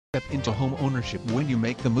Step into home ownership when you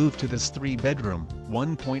make the move to this 3-bedroom,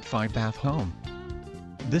 1.5-bath home.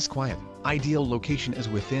 This quiet, ideal location is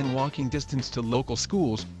within walking distance to local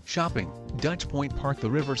schools, shopping, Dutch Point Park,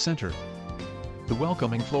 the River Center. The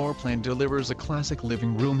welcoming floor plan delivers a classic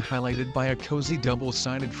living room highlighted by a cozy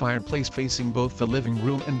double-sided fireplace facing both the living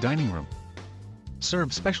room and dining room.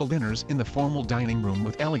 Serve special dinners in the formal dining room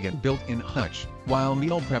with elegant built-in hutch, while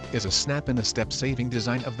meal prep is a snap-in-a-step saving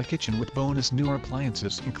design of the kitchen with bonus newer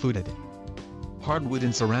appliances included. Hardwood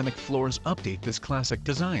and ceramic floors update this classic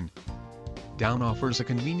design. Down offers a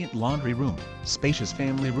convenient laundry room, spacious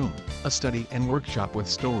family room, a study and workshop with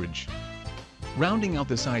storage. Rounding out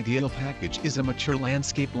this ideal package is a mature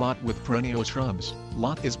landscape lot with perennial shrubs.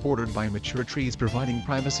 Lot is bordered by mature trees providing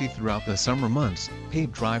privacy throughout the summer months,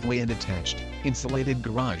 paved driveway and attached, insulated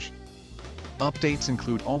garage. Updates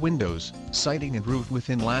include all windows, siding and roof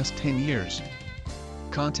within last 10 years.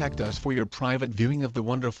 Contact us for your private viewing of the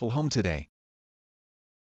wonderful home today.